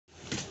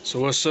So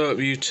what's up,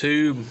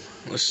 YouTube?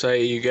 Let's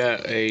say you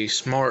got a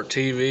smart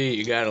TV,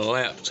 you got a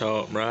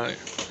laptop, right?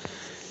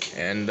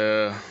 And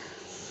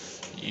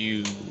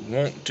you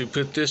want to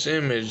put this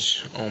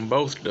image on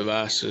both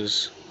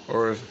devices,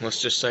 or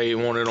let's just say you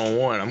want it on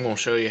one. I'm going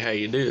to show you how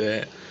you do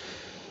that.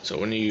 So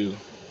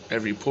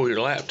whenever you pull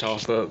your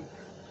laptop up,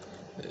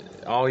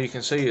 all you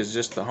can see is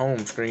just the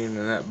home screen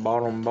and that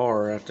bottom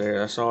bar right there.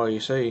 That's all you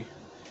see.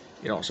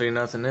 You don't see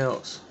nothing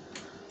else.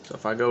 So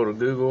if I go to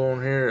Google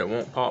on here, it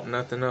won't pop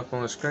nothing up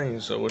on the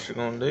screen. So what you're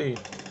going to do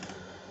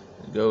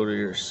is go to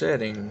your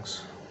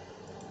settings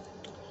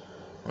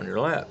on your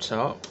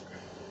laptop.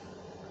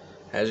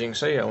 As you can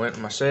see, I went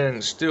to my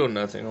settings, still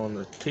nothing on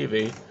the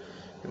TV.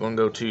 You're going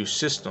to go to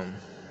System.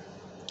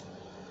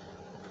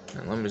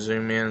 And let me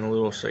zoom in a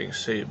little so you can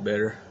see it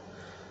better.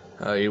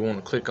 You want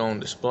to click on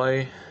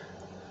Display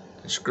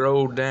and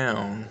scroll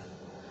down.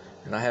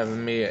 And I have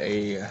me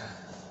I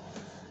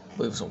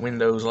believe it's a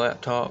Windows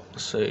laptop.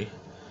 Let's see.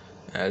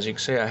 As you can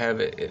see, I have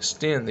it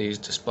extend these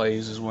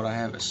displays is what I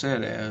have it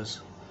set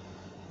as.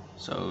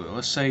 So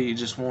let's say you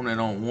just want it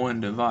on one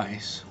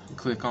device. You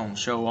click on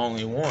show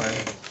only one.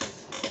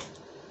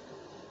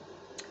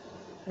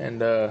 And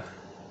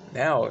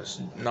now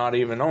it's not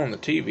even on the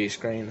TV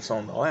screen, it's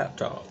on the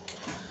laptop.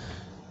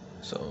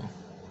 So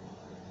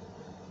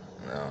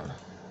now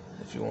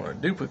if you want to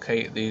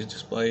duplicate these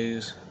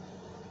displays,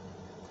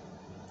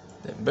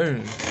 then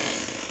boom.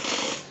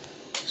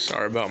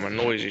 Sorry about my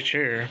noisy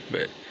chair,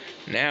 but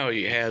now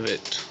you have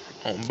it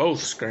on both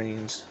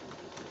screens.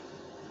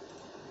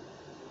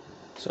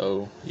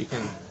 So you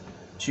can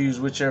choose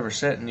whichever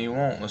setting you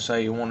want. Let's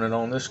say you want it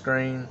on this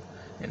screen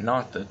and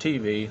not the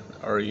TV,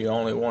 or you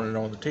only want it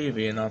on the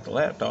TV and not the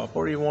laptop,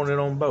 or you want it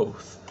on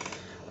both.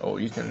 Or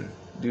you can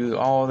do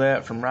all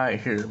that from right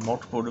here,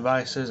 multiple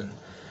devices. And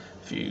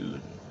if you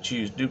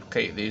choose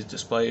duplicate these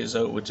displays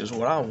out, which is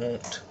what I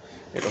want,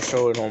 it'll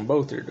show it on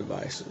both your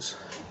devices.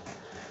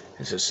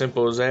 It's as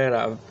simple as that.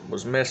 I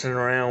was messing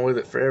around with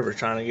it forever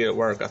trying to get it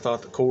work. I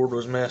thought the cord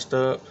was messed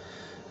up.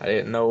 I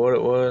didn't know what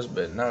it was,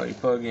 but no, you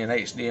plug in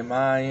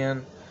HDMI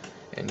in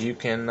and you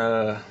can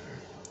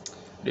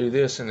do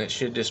this and it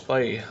should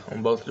display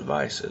on both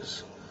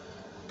devices.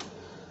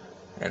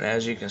 And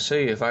as you can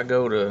see, if I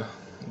go to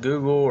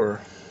Google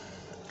or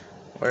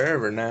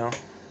wherever now,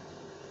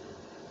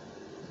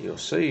 you'll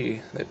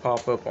see they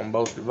pop up on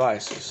both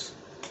devices.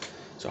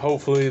 So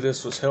hopefully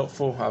this was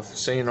helpful. I've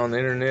seen on the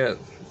internet,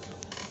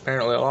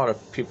 apparently a lot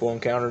of people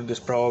encountered this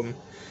problem.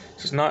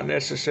 It's not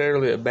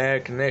necessarily a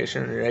bad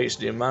connection to your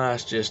HDMI,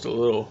 it's just a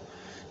little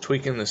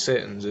tweaking the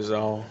settings is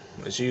all.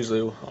 It's usually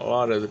a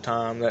lot of the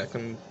time that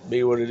can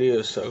be what it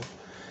is. So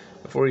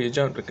before you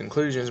jump to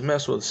conclusions,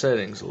 mess with the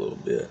settings a little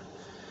bit.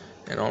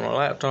 And on a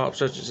laptop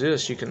such as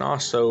this, you can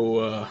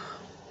also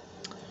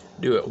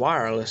do it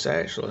wireless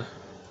actually.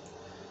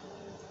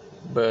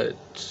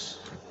 But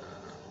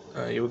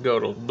you would go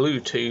to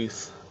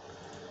Bluetooth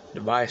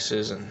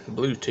devices and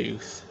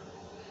Bluetooth,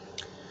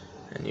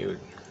 and you would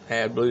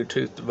add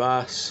Bluetooth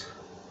device,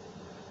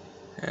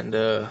 and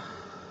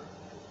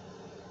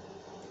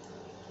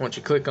once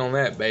you click on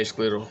that,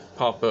 basically it'll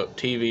pop up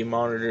TV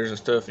monitors and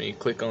stuff, and you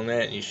click on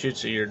that and you should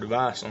see your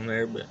device on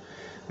there. But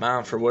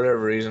mine, for whatever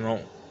reason,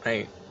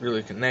 ain't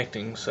really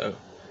connecting, so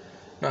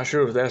not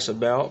sure what that's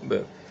about.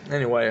 But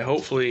anyway,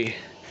 hopefully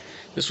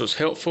this was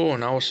helpful,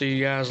 and I will see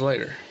you guys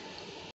later.